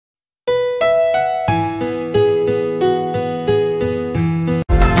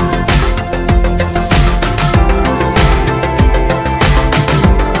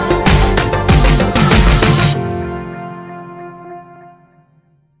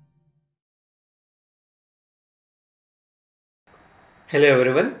Hello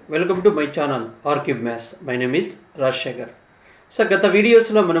everyone, welcome to my channel R-Cube Maths. My name is Rajshekhar. So గత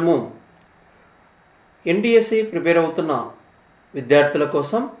వీడియోస్లో మనము NTSE prepare అవుతున్న విద్యార్థుల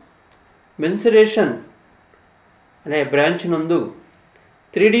కోసం మెన్సురేషన్ అనే బ్రాంచ్ నందు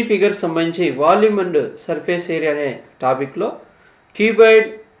 3D ఫిగర్స్ సంబంధించి వాల్యూమ్ అండ్ సర్ఫేస్ ఏరియా అనే టాపిక్లో క్యూబాయిడ్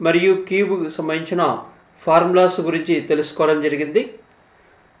మరియు క్యూబ్కు సంబంధించిన ఫార్ములాస్ గురించి తెలుసుకోవడం జరిగింది.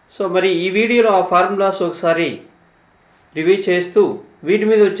 సో మరి ఈ వీడియోలో ఆ ఫార్ములాస్ ఒకసారి రివ్యూ చేస్తూ వీటి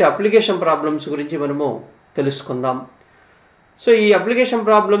మీద వచ్చే అప్లికేషన్ ప్రాబ్లమ్స్ గురించి మనము తెలుసుకుందాం. సో ఈ అప్లికేషన్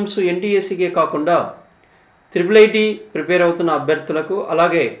ప్రాబ్లమ్స్ NTSEకే కాకుండా IIIT ప్రిపేర్ అవుతున్న అభ్యర్థులకు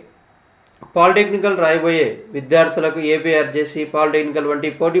అలాగే పాలిటెక్నికల్ రాయబోయే విద్యార్థులకు APRJC పాలిటెక్నికల్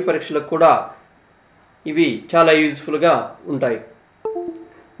వంటి పోటీ పరీక్షలకు కూడా ఇవి చాలా యూజ్ఫుల్గా ఉంటాయి.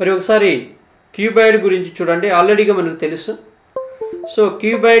 మరి ఒకసారి క్యూబాయిడ్ గురించి చూడండి. ఆల్రెడీగా మనకు తెలుసు. సో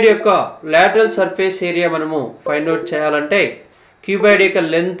క్యూబాయిడ్ యొక్క లాటరల్ సర్ఫేస్ ఏరియా మనము ఫైండ్ అవుట్ చేయాలంటే క్యూబాయిడ్ యొక్క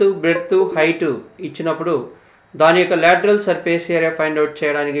లెంత్, బ్రెడ్త్, హైట్ ఇచ్చినప్పుడు దాని యొక్క lateral surface area find out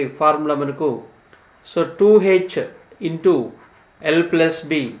చేయడానికి ఫార్ములా మనకు so 2h into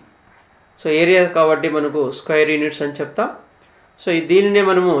L+B. So area కాబట్టి మనకు స్క్వేర్ యూనిట్స్ అని చెప్తాం. సో దీనినే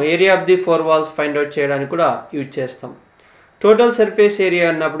మనము area of the 4 walls find out చేయడానికి కూడా యూజ్ చేస్తాం. టోటల్ సర్ఫేస్ ఏరియా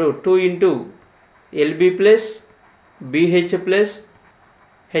అన్నప్పుడు 2 into LB plus BH plus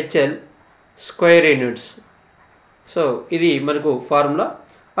HL square units. So ఇది మనకు ఫార్ములా.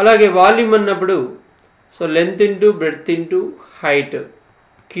 అలాగే వాల్యూమ్ అన్నప్పుడు so length into breadth into height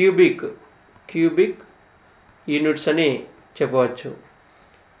cubic units అని చెప్పవచ్చు.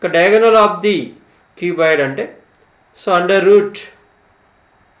 ఇక డయాగనల్ ఆఫ్ ది క్యూబాయిడ్ అంటే so under root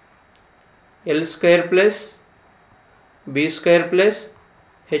L square plus B square plus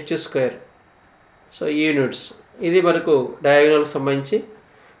H square. So units ఇది మనకు డయాగనల్ సంబంధించి.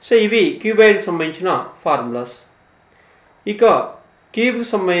 సో ఇవి క్యూబాయిడ్కి సంబంధించిన ఫార్ములాస్. ఇక క్యూబ్కి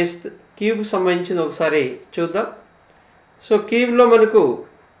సంబంధించింది ఒకసారి చూద్దాం. సో క్యూబ్లో మనకు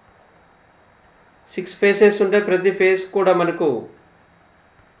 6 ఫేసెస్ ఉంటాయి. ప్రతి ఫేస్ కూడా మనకు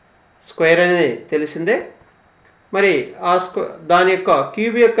స్క్వేర్ అనేది తెలిసిందే. మరి ఆ దాని యొక్క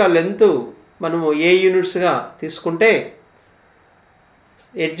క్యూబ్ యొక్క లెంత్ మనము ఏ యూనిట్స్గా తీసుకుంటే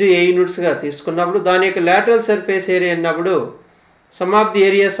ఎడ్జ్ ఏ యూనిట్స్గా తీసుకున్నప్పుడు దాని యొక్క లాటరల్ సర్ఫేస్ ఏరియా అన్నప్పుడు some of the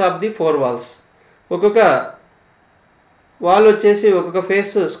areas of the 4 walls. ఒక్కొక్క వాల్ వచ్చేసి ఒక్కొక్క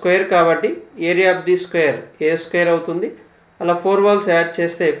ఫేస్ స్క్వేర్ కాబట్టి area of the square A square అవుతుంది. అలా 4 వాల్స్ యాడ్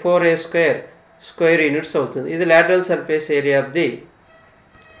చేస్తే 4a స్క్వేర్ యూనిట్స్ అవుతుంది. ఇది lateral surface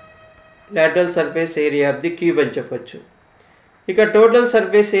area of the cube అని చెప్పొచ్చు. ఇక టోటల్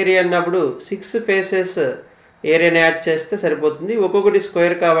సర్ఫేస్ ఏరియా అన్నప్పుడు 6 ఫేసెస్ ఏరియాని యాడ్ చేస్తే సరిపోతుంది. ఒక్కొక్కటి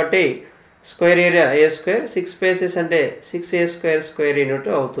స్క్వేర్ కాబట్టి స్క్వేర్ ఏరియా ఏ స్క్వేర్, 6 ఫేసెస్ అంటే 6a స్క్వేర్ యూనిట్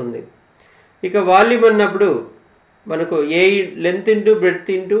అవుతుంది. ఇక వాల్యూమ్ అన్నప్పుడు మనకు ఏ length into breadth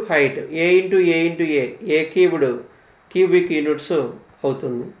into height ఏ ఇంటూ ఏ క్యూబిక్ యూనిట్స్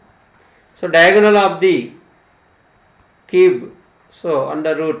అవుతుంది. So diagonal of the cube so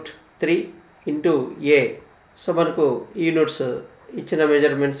under root 3 into A. So మనకు యూనిట్స్ ఇచ్చిన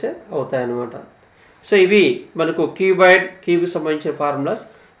మెజర్మెంట్సే అవుతాయి అన్నమాట. సో ఇవి మనకు క్యూబ్కి సంబంధించిన ఫార్ములాస్.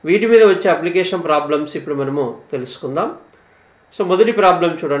 వీటి మీద వచ్చే అప్లికేషన్ ప్రాబ్లమ్స్ ఇప్పుడు మనము తెలుసుకుందాం. సో మొదటి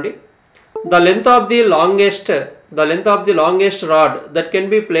ప్రాబ్లం చూడండి. The length of the longest rod that can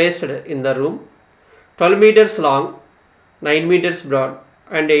be placed in the room 12 meters long, 9 meters broad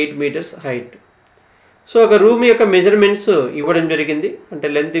and 8 meters height. So ఒక రూమ్ యొక్క మెజర్మెంట్స్ ఇవ్వడం జరిగింది, అంటే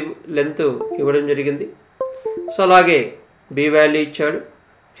లెంత్ ఇవ్వడం జరిగింది. సో అలాగే B వాల్యూ ఇచ్చాడు,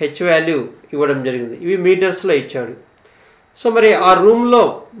 H వాల్యూ ఇవ్వడం జరిగింది. ఇవి మీటర్స్లో ఇచ్చాడు. సో మరి ఆ రూమ్లో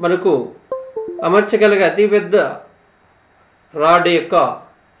మనకు అమర్చగలిగే అతిపెద్ద రాడ్ యొక్క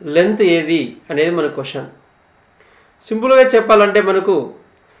లెంత్ ఏది అనేది మన క్వశ్చన్. సింపుల్గా చెప్పాలంటే మనకు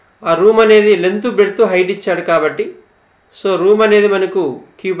ఆ రూమ్ అనేది లెంత్, బ్రెడ్త్, హైట్ ఇచ్చాడు కాబట్టి సో రూమ్ అనేది మనకు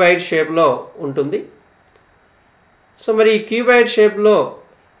క్యూబాయిడ్ షేప్లో ఉంటుంది. సో మరి ఈ క్యూబాయిడ్ షేప్లో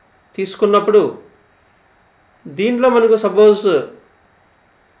తీసుకున్నప్పుడు దీంట్లో మనకు సపోజ్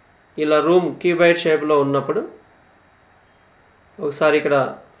ఇలా రూమ్ క్యూబాయిడ్ షేప్లో ఉన్నప్పుడు ఒకసారి ఇక్కడ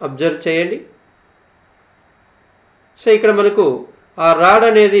అబ్జర్వ్ చేయండి. సో ఇక్కడ మనకు ఆ రాడ్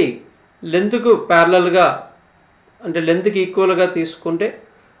అనేది లెంత్కు ప్యారలల్గా అంటే లెంత్కి ఈక్వల్గా తీసుకుంటే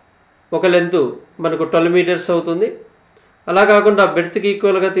ఒక లెంత్ మనకు 12 meters అవుతుంది. అలా కాకుండా బ్రెడ్త్కి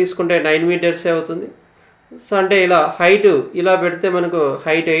ఈక్వల్గా తీసుకుంటే 9 meters అవుతుంది. సో అంటే ఇలా హైట్ ఇలా పెడితే మనకు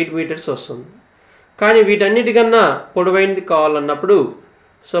హైట్ 8 meters వస్తుంది. కానీ వీటన్నిటికన్నా పొడవైనది కావాలన్నప్పుడు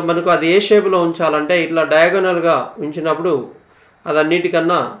సో మనకు అది ఏ షేప్లో ఉంచాలంటే ఇట్లా డయాగనల్గా ఉంచినప్పుడు అది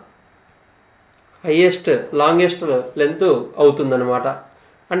అన్నిటికన్నా లాంగెస్ట్ లెంత్ అవుతుందన్నమాట.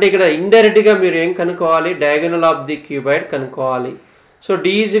 అంటే ఇక్కడ ఇండైరెక్ట్గా మీరు ఏం కనుక్కోవాలి, డయాగనల్ ఆఫ్ ది క్యూబాయిడ్ కనుక్కోవాలి. So d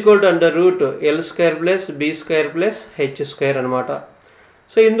is equal to under root L square plus B square plus H square అనమాట.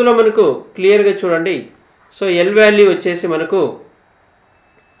 సో ఇందులో మనకు క్లియర్గా చూడండి. సో ఎల్ వాల్యూ వచ్చేసి మనకు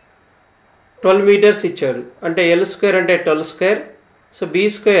 12 మీటర్స్ ఇచ్చాడు. అంటే ఎల్ స్క్వేర్ అంటే 12 square. So B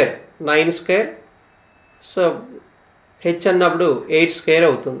square 9 square. So H అన్నప్పుడు 8 స్క్వేర్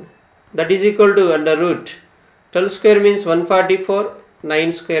అవుతుంది. That is equal to under root 12 square means 144,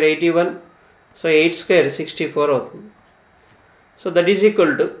 9 square 81, so 8 square 64 అవుతుంది. So that is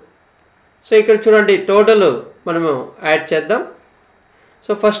equal to, so ఇక్కడ చూడండి టోటల్ మనము యాడ్ చేద్దాం.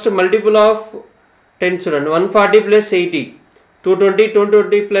 సో ఫస్ట్ మల్టిపుల్ ఆఫ్ 10 చూడండి, 140 plus 80, 220,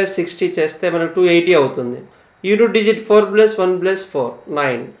 220 plus 60 చేస్తే మనకు 280 అవుతుంది. Unit digit 4 plus 1 plus 4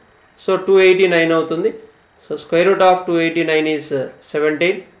 9, so 289 అవుతుంది. So square root of 289 is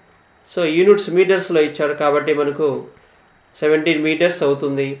 17. So units మీటర్స్లో ఇచ్చాడు కాబట్టి మనకు 17 మీటర్స్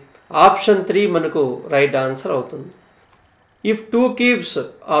అవుతుంది. ఆప్షన్ 3 మనకు రైట్ ఆన్సర్ అవుతుంది. If 2 cubes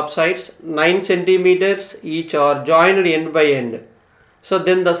of sides 9 centimeters each are joined end by end, so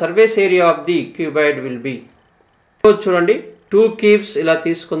then the surface area of the cuboid will be. So చూడండి 2 cubes ఇలా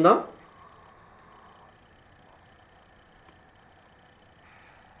తీసుకుందాం.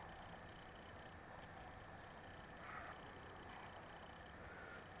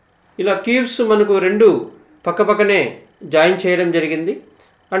 ఇలా క్యూబ్స్ మనకు రెండు పక్కపక్కనే జాయిన్ చేయడం జరిగింది.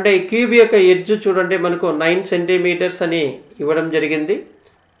 అంటే ఈ క్యూబ్ యొక్క ఎడ్జ్ చూడండి మనకు 9 సెంటీమీటర్స్ అని ఇవ్వడం జరిగింది.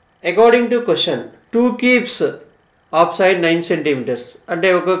 According to question 2 cubes of side 9 centimetres, అంటే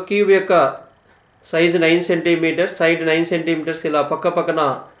ఒక క్యూబ్ యొక్క సైజు 9 సెంటీమీటర్స్, సైడ్ 9 సెంటీమీటర్స్ ఇలా పక్కపక్కన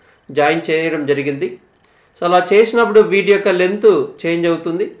జాయిన్ చేయడం జరిగింది. సో అలా చేసినప్పుడు వీటి యొక్క లెంత్ చేంజ్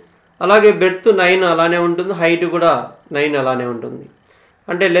అవుతుంది. అలాగే బ్రెడ్త్ 9 అలానే ఉంటుంది, హైట్ కూడా 9 అలానే ఉంటుంది.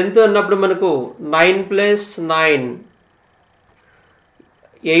 అంటే లెంత్ అన్నప్పుడు మనకు 9 ప్లస్ 9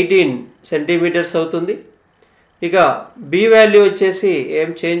 18 సెంటీమీటర్స్ అవుతుంది. ఇక బి వాల్యూ వచ్చేసి ఏం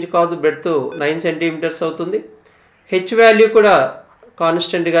చేంజ్ కాదు, బ్రెడ్త్ 9 సెంటీమీటర్స్ అవుతుంది. హెచ్ వాల్యూ కూడా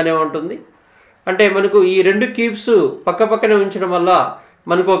కాన్స్టెంట్గానే ఉంటుంది. అంటే మనకు ఈ రెండు క్యూబ్స్ పక్కపక్కనే ఉంచడం వల్ల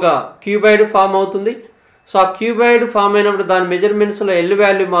మనకు ఒక క్యూబాయిడ్ ఫామ్ అవుతుంది. సో ఆ క్యూబాయిడ్ ఫామ్ అయినప్పుడు దాని మెజర్మెంట్స్లో ఎల్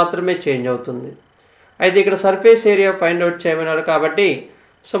వాల్యూ మాత్రమే చేంజ్ అవుతుంది. అయితే ఇక్కడ సర్ఫేస్ ఏరియా ఫైండ్ అవుట్ చేయమన్నాడు కాబట్టి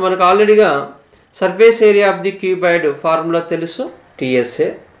సో మనకు ఆల్రెడీగా surface area of the cuboid formula తెలుసు, TSA.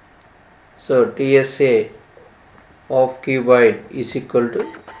 So TSA of cuboid is equal to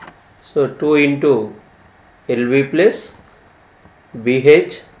so 2 into LB plus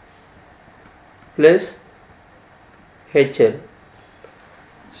BH plus HL.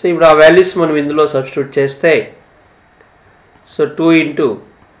 So ఇప్పుడు ఆ వాల్యూస్ మనం ఇందులో సబ్స్టిట్యూట్ చేస్తే so 2 into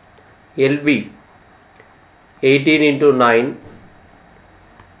LB 18 into 9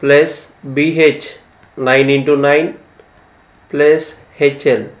 plus BH 9 into 9 plus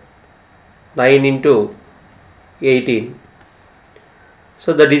HL 9 into 18. So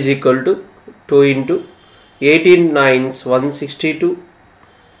that is equal to 2 into 18 9s 162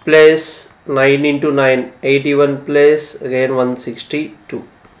 plus 9 into 9 81 plus again 162.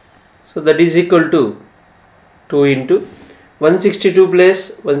 So that is equal to 2 into 162 plus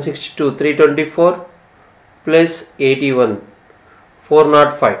 162 324 plus 81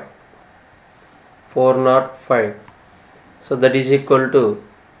 405. So that is equal to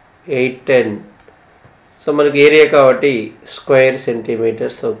 810. So మనకు area కాబట్టి square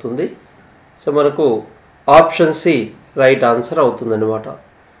centimetres అవుతుంది. So మనకు option C right answer అవుతుంది అనమాట.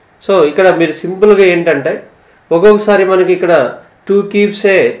 So ఇక్కడ మీరు సింపుల్గా ఏంటంటే ఒక్కొక్కసారి మనకి ఇక్కడ 2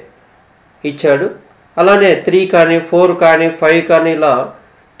 క్యూబ్సే ఇచ్చాడు, అలానే 3 కానీ 4 కానీ 5 కానీ ఇలా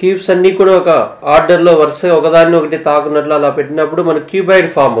క్యూబ్స్ అన్నీ కూడా ఒక ఆర్డర్లో వరుసగా ఒకదాన్ని ఒకటి తాకున్నట్లు అలా పెట్టినప్పుడు మనకు క్యూబాయిడ్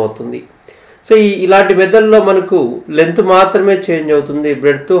ఫామ్ అవుతుంది. సో ఇలాంటి మెథడ్లో మనకు లెంత్ మాత్రమే చేంజ్ అవుతుంది,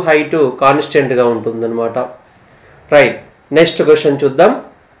 బ్రెడ్త్ హైట్ కాన్స్టెంట్గా ఉంటుంది అనమాట. రైట్, నెక్స్ట్ క్వశ్చన్ చూద్దాం.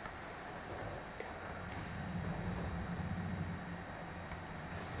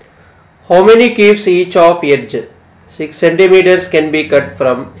 How many cubes each of edge 6 centimeters can be cut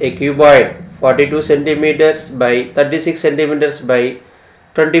from a cuboid 42 centimeters by 36 centimeters by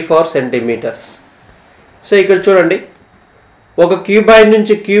 24 centimeters. So ఇక్కడ చూడండి ఒక క్యూబాయిడ్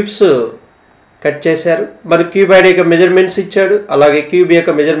నుంచి క్యూబ్స్ కట్ చేశారు, మరి క్యూబాయిడ్ యొక్క మెజర్మెంట్స్ ఇచ్చాడు, అలాగే క్యూబ్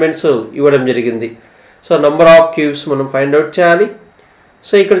యొక్క మెజర్మెంట్స్ ఇవ్వడం జరిగింది. సో నంబర్ ఆఫ్ క్యూబ్స్ మనం ఫైండ్ అవుట్ చేయాలి.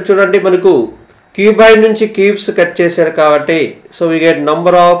 సో ఇక్కడ చూడండి మనకు క్యూబాయిడ్ నుంచి క్యూబ్స్ కట్ చేశాడు కాబట్టి so we get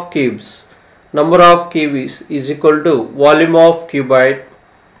number of cubes. Number of cubes is equal to volume of cuboid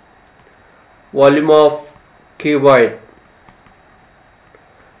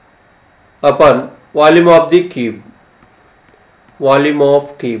upon volume of the cube.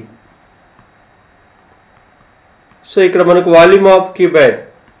 So ఇక్కడ మనకు volume of cuboid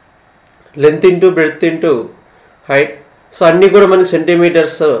length into breadth into height so అన్నీ కూడా మనకి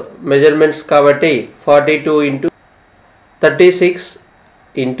centimetres measurements కాబట్టి 42 into 36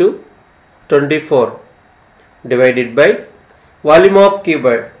 into 24 divided by volume of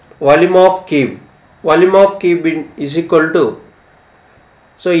cuboid. Volume of cube is equal to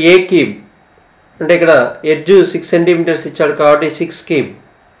so A cube అంటే ఇక్కడ edge 6 centimetres ఇచ్చాడు కాబట్టి 6 క్యూబ్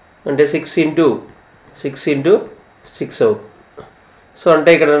అంటే 6 ఇంటూ 6 అవుతుంది. సో అంటే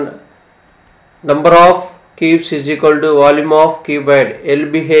ఇక్కడ number of cubes is equal to volume of cuboid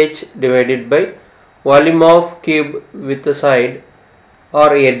LBH divided by volume of cube with the side or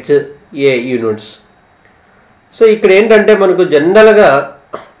edge A units. So ఇక్కడ ఏంటంటే మనకు జనరల్గా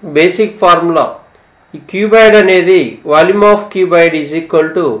బేసిక్ ఫార్ములా ఈ క్యూబాయిడ్ అనేది volume of cuboid is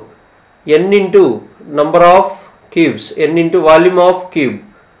equal to n into number of cubes n into volume of cube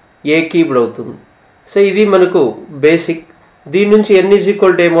A cubed అవుతుంది. So ఇది మనకు basic. దీని నుంచి n ఈజ్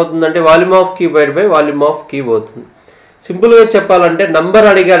ఈక్వల్ టు ఏమవుతుందంటే volume of cuboid by volume of cube అవుతుంది. సింపుల్గా చెప్పాలంటే number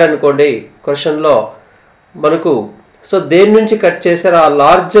అడిగాడు అనుకోండి క్వశ్చన్లో మనకు సో దేని నుంచి కట్ చేశారు ఆ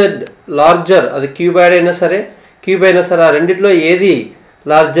లార్జర్ అది క్యూబాయిడ్ అయినా సరే క్యూబ్ అయినా సరే ఆ రెండిట్లో ఏది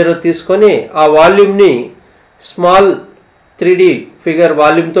లార్జర్ తీసుకొని ఆ వాల్యూమ్ని స్మాల్ 3D ఫిగర్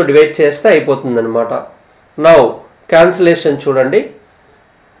వాల్యూమ్తో డివైడ్ చేస్తే అయిపోతుంది అనమాట. నౌ క్యాన్సిలేషన్ చూడండి.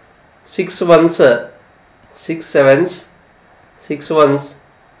 6 1s 6 7s 6 1s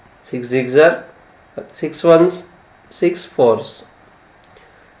 6 6s 6 1s 6 4s.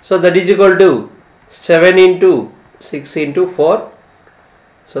 So that is equal to 7 into 6 into 4.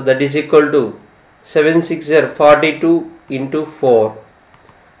 So that is equal to 7 6s 42 into 4.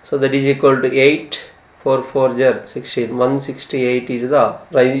 So that is equal to 8 4 4s 16. 168 is the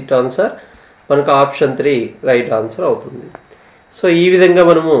right answer. మనకు option 3 right answer అవుతుంది. So ఈ విధంగా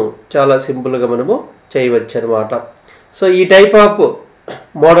మనము చాలా సింపుల్గా మనము చేయవచ్చు అనమాట. సో ఈ టైప్ ఆఫ్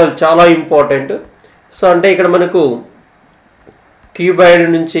మోడల్ చాలా ఇంపార్టెంట్. సో అంటే ఇక్కడ మనకు క్యూబాయిడ్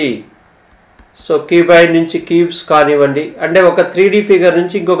నుంచి క్యూబ్స్ కానివ్వండి అంటే ఒక 3D ఫిగర్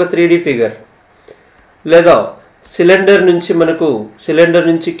నుంచి ఇంకొక 3D ఫిగర్ లేదా సిలిండర్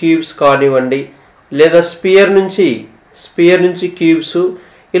నుంచి క్యూబ్స్ కానివ్వండి లేదా స్పియర్ నుంచి క్యూబ్స్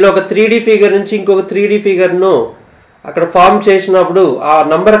ఇలా ఒక 3D ఫిగర్ నుంచి ఇంకొక 3D ఫిగర్ను అక్కడ ఫామ్ చేసినప్పుడు ఆ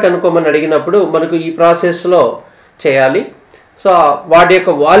నంబర్ కనుక్కోమని అడిగినప్పుడు మనకు ఈ ప్రాసెస్లో చేయాలి. సో వాటి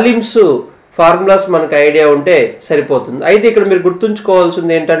యొక్క వాల్యూమ్స్ ఫార్ములాస్ మనకు ఐడియా ఉంటే సరిపోతుంది. అయితే ఇక్కడ మీరు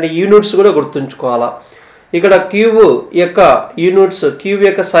గుర్తుంచుకోవాల్సింది ఏంటంటే యూనిట్స్ కూడా గుర్తుంచుకోవాలా. ఇక్కడ క్యూబ్ యొక్క యూనిట్స్ క్యూబ్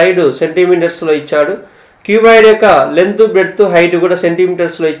యొక్క సైడ్ సెంటీమీటర్స్లో ఇచ్చాడు, క్యూబాయిడ్ యొక్క లెంత్ బ్రెడ్త్ హైట్ కూడా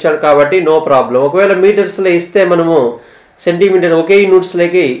సెంటీమీటర్స్లో ఇచ్చాడు కాబట్టి నో ప్రాబ్లం. ఒకవేళ మీటర్స్లో ఇస్తే మనము సెంటీమీటర్ ఒకే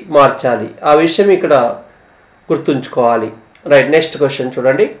యూనిట్స్లోకి మార్చాలి. ఆ విషయం ఇక్కడ గుర్తుంచుకోవాలి. రైట్, నెక్స్ట్ క్వశ్చన్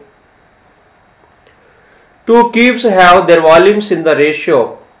చూడండి. 2 cubes have their volumes in the ratio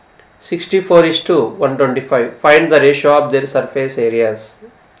 64:125. Find the ratio of their surface areas.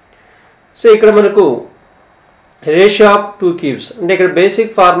 So ఇక్కడ మనకు రేషియో ఆఫ్ 2 cubes అంటే ఇక్కడ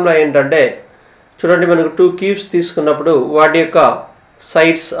బేసిక్ ఫార్ములా ఏంటంటే చూడండి, మనకు 2 cubes తీసుకున్నప్పుడు వాటి యొక్క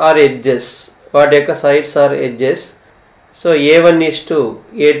sides are edges so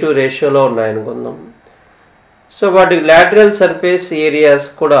A1:A2 రేషియోలో ఉన్నాయనుకుందాం. సో వాటికి లాటరల్ సర్ఫేస్ ఏరియాస్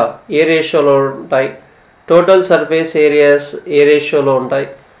కూడా ఏ రేషియోలో ఉంటాయి, టోటల్ సర్ఫేస్ ఏరియాస్ ఏ రేషియోలో ఉంటాయి,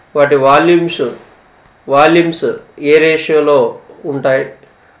 వాటి వాల్యూమ్స్ ఏ రేషియోలో ఉంటాయి,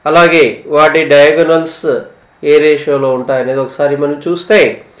 అలాగే వాటి డయాగోనల్స్ ఏ రేషియోలో ఉంటాయి అనేది ఒకసారి మనం చూస్తే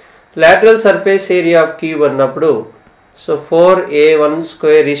lateral surface area of cube అన్నప్పుడు సో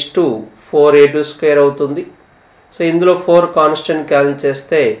 4A1² 4A2² అవుతుంది. సో ఇందులో 4 కాన్స్టెంట్ క్యాన్సిల్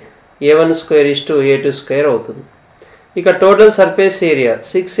చేస్తే A1² A2² అవుతుంది. ఇక total surface area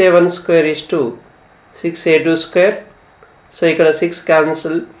 6A1² 6A2². So ఇక్కడ 6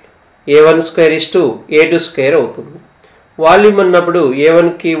 క్యాన్సిల్ A1² A2² అవుతుంది. వాల్యూమ్ అన్నప్పుడు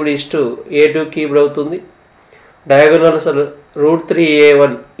A1³ A2³ అవుతుంది. Diagonals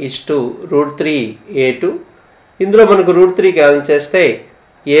 √3A1 √3A2. ఇందులో మనకు √3 క్యాన్సిల్ చేస్తే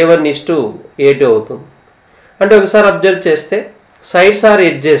A1:A2 అవుతుంది. అంటే ఒకసారి అబ్జర్వ్ చేస్తే సైడ్స్ ఆర్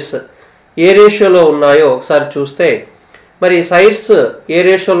ఎడ్జెస్ ఏ రేషియోలో ఉన్నాయో ఒకసారి చూస్తే మరి సైడ్స్ ఏ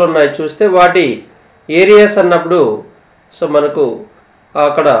రేషియోలో ఉన్నాయో చూస్తే వాటి ఏరియాస్ అన్నప్పుడు సో మనకు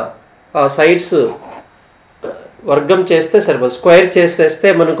అక్కడ ఆ సైడ్స్ వర్గం చేస్తే సరిపోదు, స్క్వేర్ చేసేస్తే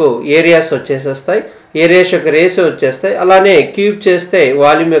మనకు ఏరియాస్ వచ్చేసేస్తాయి, ఏరియాస్ యొక్క రేషియో వచ్చేస్తాయి. అలానే క్యూబ్ చేస్తే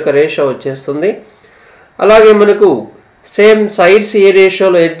వాల్యూమ్ యొక్క రేషియో వచ్చేస్తుంది. అలాగే మనకు సేమ్ సైడ్స్ ఏ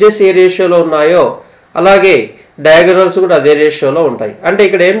రేషియోలో ఎడ్జెస్ ఏ రేషియోలో ఉన్నాయో అలాగే డయాగోనల్స్ కూడా అదే రేషియోలో ఉంటాయి. అంటే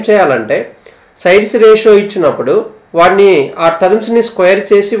ఇక్కడ ఏం చేయాలంటే సైడ్స్ రేషియో ఇచ్చినప్పుడు వాటిని ఆ టర్మ్స్ని స్క్వేర్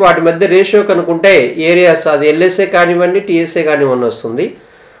చేసి వాటి మధ్య రేషియో కనుక్కుంటే ఏరియాస్ అది ఎల్ఎస్ఏ కానివ్వండి టీఎస్ఏ కానివ్వండి వస్తుంది.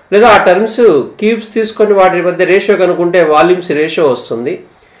 లేదా ఆ టర్మ్స్ క్యూబ్స్ తీసుకొని వాటి మధ్య రేషియో కనుక్కుంటే వాల్యూమ్స్ రేషియో వస్తుంది.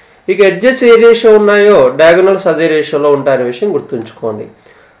 ఇక ఎడ్జెస్ ఏ రేషియో ఉన్నాయో డయాగోనల్స్ అదే రేషియోలో ఉంటాయనే విషయం గుర్తుంచుకోండి.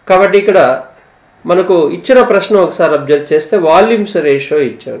 కాబట్టి ఇక్కడ మనకు ఇచ్చిన ప్రశ్న ఒకసారి అబ్జర్వ్ చేస్తే వాల్యూమ్స్ రేషియో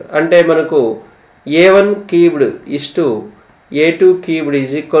ఇచ్చాడు. అంటే మనకు A1 క్యూబ్డ్ = A2 క్యూబ్డ్ =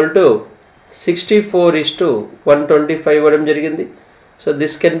 64:125 ఇవ్వడం జరిగింది. So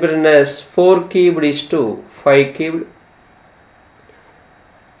this can be written as 4 cubed = 5 cubed.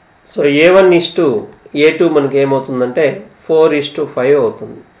 So A1 A2 మనకి ఏమవుతుందంటే 4:5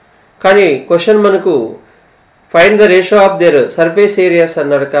 అవుతుంది. కానీ క్వశ్చన్ మనకు find the ratio of their surface areas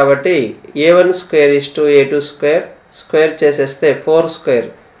అన్నాడు. కాబట్టి A1² = A2² స్క్వేర్ చేసేస్తే 4²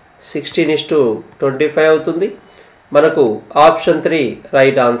 16:25 అవుతుంది. మనకు ఆప్షన్ 3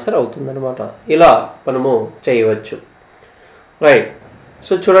 రైట్ ఆన్సర్ అవుతుందన్నమాట. ఇలా మనము చేయవచ్చు. రైట్.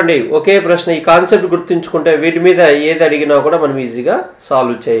 సో చూడండి, ఒకే ప్రశ్న, ఈ కాన్సెప్ట్ గుర్తుంచుకుంటే వీటి మీద ఏది అడిగినా కూడా మనం ఈజీగా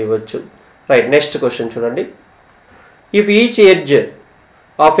సాల్వ్ చేయవచ్చు. రైట్. నెక్స్ట్ క్వశ్చన్ చూడండి. If each edge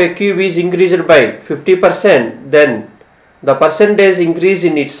of a cube is increased by 50%, then the percentage increase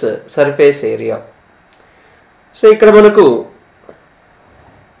in its surface area. So ఇక్కడ మనకు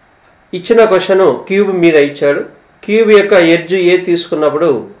ఇచ్చిన క్వశ్చన్ క్యూబ్ మీద ఇచ్చాడు. క్యూబ్ యొక్క ఎడ్జ్ ఏ తీసుకున్నప్పుడు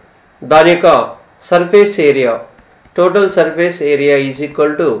దాని యొక్క surface area, total surface area =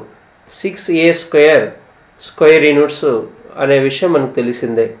 6a² square units అనే విషయం మనకు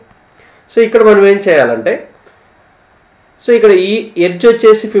తెలిసిందే. సో ఇక్కడ మనం ఏం చేయాలంటే, సో ఇక్కడ ఈ ఎడ్జ్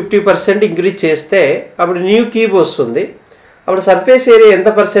వచ్చేసి 50% ఇంక్రీజ్ చేస్తే అప్పుడు న్యూ క్యూబ్ వస్తుంది. అప్పుడు సర్ఫేస్ ఏరియా ఎంత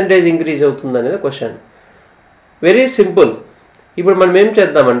పర్సెంటేజ్ ఇంక్రీజ్ అవుతుంది అనేది క్వశ్చన్. Very simple. ఇప్పుడు మనం ఏం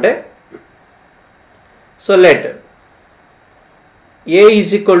చేద్దామంటే, సో లెట్ A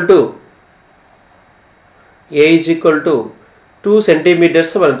 = 2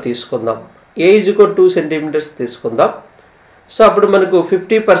 సెంటీమీటర్స్ మనం తీసుకుందాం. A = 2 సెంటీమీటర్స్ తీసుకుందాం. సో అప్పుడు మనకు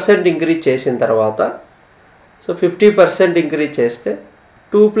 50% ఇంక్రీజ్ చేసిన తర్వాత, సో 50% ఇంక్రీజ్ చేస్తే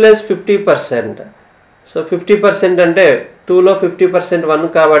 2 + 50%. సో 50% అంటే 2లో 50% 1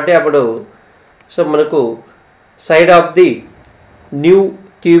 కాబట్టి అప్పుడు సో మనకు side of the new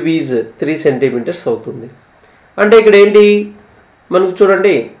cube is 3 centimetres అవుతుంది. అంటే ఇక్కడ ఏంటి మనకు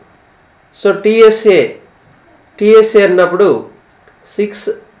చూడండి, సో TSA అన్నప్పుడు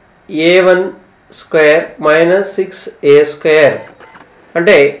 6a1² - 6a²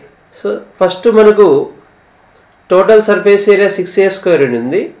 అంటే సో ఫస్ట్ మనకు టోటల్ సర్ఫేస్ ఏరియా 6a²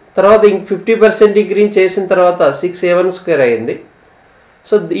 ఉంది. తర్వాత 50% ఇంక్రీజ్ చేసిన తర్వాత 6a1² అయింది.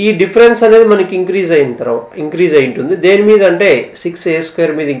 సో ఈ డిఫరెన్స్ అనేది మనకి ఇంక్రీజ్ అయి ఉంటుంది. దేని మీద అంటే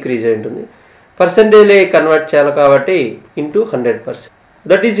 6a² మీద ఇంక్రీజ్ అయి ఉంటుంది. పర్సెంటేజ్ కన్వర్ట్ చేయాలి కాబట్టి × 100%.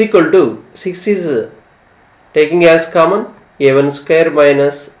 That is equal to 6 is taking as common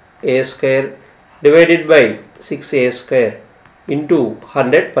a1² - a² divided by 6a² ×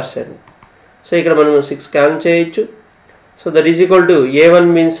 100%. So ఇక్కడ మనం 6 క్యాన్సిల్ చేయొచ్చు. So that is equal to a1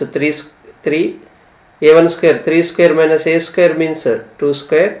 means 3, a1² 3² - a² means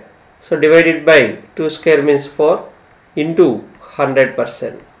 2². So divided by 2² means 4 ×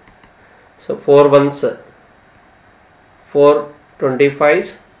 100%. So 4 1s 4 25s.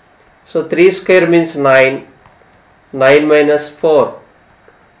 So 3² means 9 9 - 4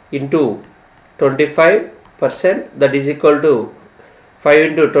 × 25%. That is equal to 5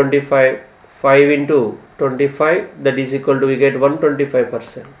 × 25 5 × 25. That is equal to we get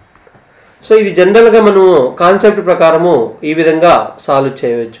 125%. So ఇది జనరల్గా మనము concept ప్రకారము ఈ విధంగా solve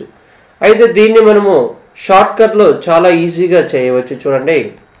చేయవచ్చు. అయితే దీన్ని మనము షార్ట్కట్లో చాలా ఈజీగా చేయవచ్చు. చూడండి,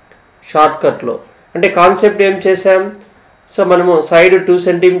 షార్ట్కట్లో అంటే కాన్సెప్ట్ ఏం చేసాం, సో మనము సైడ్ 2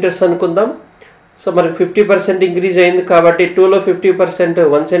 సెంటీమీటర్స్ అనుకుందాం. సో మనకు 50% ఇంక్రీజ్ అయింది కాబట్టి 2లో 50%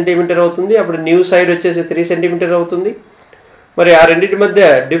 1 సెంటీమీటర్ అవుతుంది. అప్పుడు న్యూ సైడ్ వచ్చేసి 3 సెంటీమీటర్ అవుతుంది. మరి ఆ రెండింటి మధ్య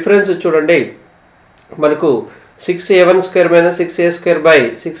డిఫరెన్స్ చూడండి, మనకు 6a1² - 6a² బై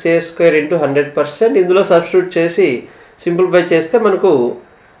 6a² × 100%. ఇందులో సబ్స్టిట్యూట్ చేసి సింప్లిఫై చేస్తే మనకు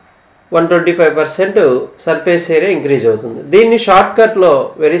 125% సర్ఫేస్ ఏరియా ఇంక్రీజ్ అవుతుంది. దీన్ని షార్ట్కట్లో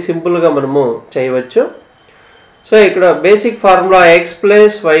వెరీ సింపుల్గా మనము చేయవచ్చు. సో ఇక్కడ basic formula x +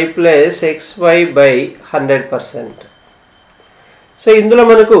 y + xy by 100%. So ఇందులో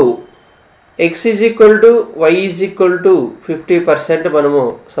మనకు x = y = 50% మనము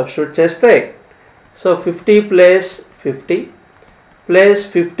సబ్స్టిట్యూట్ చేస్తే, సో 50 + 50 +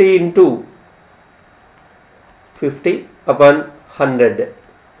 50 × 50/100.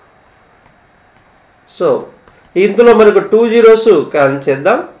 సో ఇందులో మనకు 2 zeros క్యాన్సిల్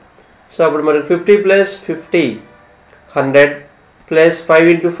చేద్దాం. సో అప్పుడు మనకు 50 + 50 100 +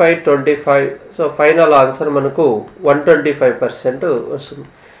 5 × 5 25. సో ఫైనల్ ఆన్సర్ మనకు 125% వస్తుంది.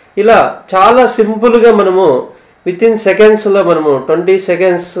 ఇలా చాలా సింపుల్గా మనము వితిన్ సెకండ్స్లో మనము 20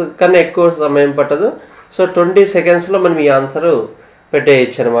 సెకండ్స్ కన్నా ఎక్కువ సమయం పట్టదు. సో 20 సెకండ్స్లో మనం ఈ ఆన్సర్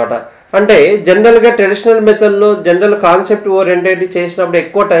పెట్టేయచ్చు అనమాట. అంటే జనరల్గా ట్రెడిషనల్ మెథడ్లో జనరల్ కాన్సెప్ట్ ఓరియంటెడ్ చేసినప్పుడు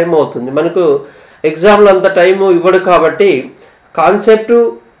ఎక్కువ టైం అవుతుంది. మనకు ఎగ్జామ్లో అంత టైము ఇవ్వడు కాబట్టి కాన్సెప్ట్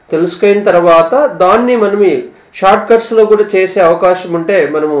తెలుసుకున్న తర్వాత దాన్ని మనం షార్ట్ కట్స్లో కూడా చేసే అవకాశం ఉంటే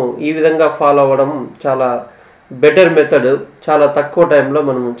మనము ఈ విధంగా ఫాలో అవ్వడం చాలా బెటర్ మెథడ్. చాలా తక్కువ టైంలో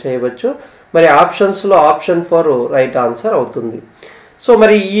మనం చేయవచ్చు. మరి ఆప్షన్స్లో ఆప్షన్ 4 రైట్ ఆన్సర్ అవుతుంది. సో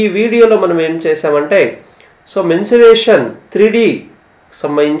మరి ఈ వీడియోలో మనం ఏం చేసామంటే సో మెన్సురేషన్ 3D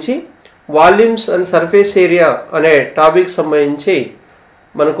సంబంధించి వాల్యూమ్స్ అండ్ సర్ఫేస్ ఏరియా అనే టాపిక్ సంబంధించి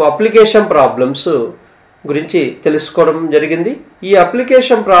మనకు అప్లికేషన్ ప్రాబ్లమ్స్ గురించి తెలుసుకోవడం జరిగింది. ఈ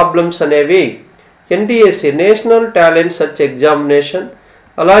అప్లికేషన్ ప్రాబ్లమ్స్ అనేవి NTSE national talent search examination,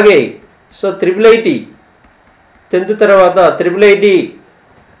 అలాగే సో IIIT 10th తర్వాత IIIT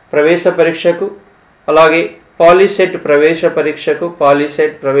ప్రవేశ పరీక్షకు, అలాగే పాలిసెట్ ప్రవేశ పరీక్షకు,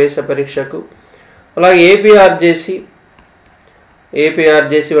 అలాగే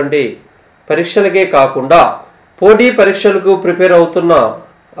ఏపీఆర్జేసి వంటి పరీక్షలకే కాకుండా పోటీ పరీక్షలకు ప్రిపేర్ అవుతున్న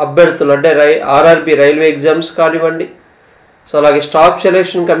అభ్యర్థులు అంటే ఆర్ఆర్బి రైల్వే ఎగ్జామ్స్ కానివ్వండి, సో అలాగే స్టాఫ్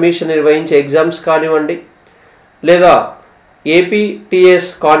సెలక్షన్ కమిషన్ నిర్వహించే ఎగ్జామ్స్ కానివ్వండి, లేదా ఏపీటీఎస్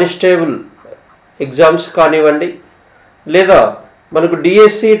కానిస్టేబుల్ ఎగ్జామ్స్ కానివ్వండి, లేదా మనకు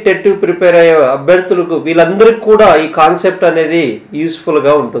డిఎస్సి టెట్ ప్రిపేర్ అయ్యే అభ్యర్థులకు వీళ్ళందరికీ కూడా ఈ కాన్సెప్ట్ అనేది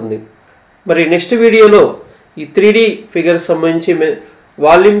యూస్ఫుల్గా ఉంటుంది. మరి నెక్స్ట్ వీడియోలో ఈ 3D ఫిగర్ సంబంధించి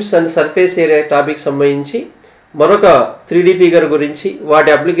volumes and surface area topic సంబంధించి మరొక 3D ఫిగర్ గురించి వాటి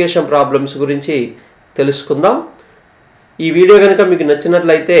అప్లికేషన్ ప్రాబ్లమ్స్ గురించి తెలుసుకుందాం. ఈ వీడియో కనుక మీకు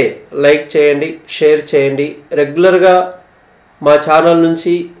నచ్చినట్లయితే లైక్ చేయండి, షేర్ చేయండి. రెగ్యులర్గా మా ఛానల్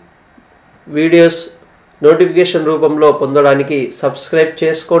నుంచి వీడియోస్ నోటిఫికేషన్ రూపంలో పొందడానికి సబ్స్క్రైబ్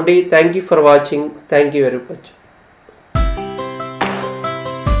చేసుకోండి. Thank you for watching. Thank you very much.